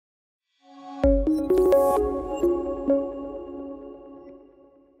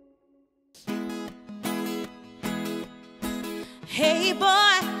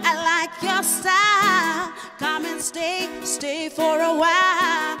stay for a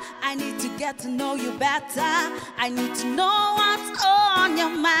while. I need to get to know you better. I need to know what's on your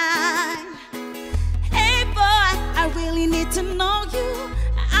mind. Hey boy, I really need to know you.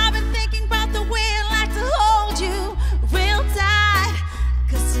 I've been thinking about the way I like to hold you real tight.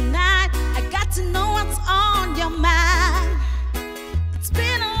 'Cause tonight I got to know what's on your mind. It's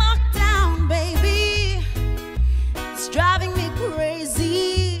been a lockdown, baby. It's driving me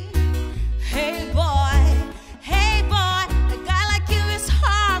crazy. Hey boy, a guy like you is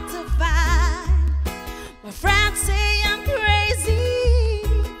hard to find. My friends say I'm crazy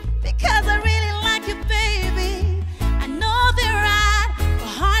because I really like you, baby. I know they're right,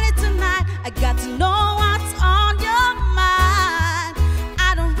 but honey, tonight I got to know what's on your mind.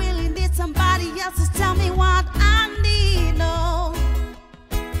 I don't really need somebody else to tell me what I need, no.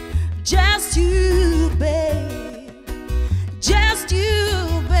 Just you, babe. Just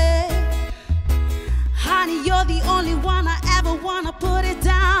you, babe. Honey, you're the only one I ever wanna put it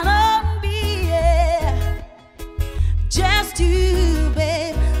down on me, yeah. Just you,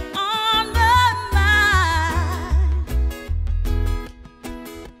 babe, on my mind.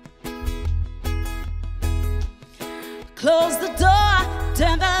 Close the door,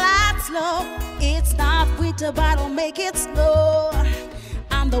 turn the lights low. It's not winter, but I'll make it snow.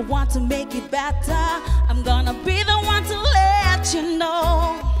 I'm the one to make it better. I'm gonna be the one to let you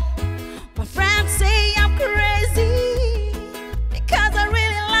know. My friends say I'm crazy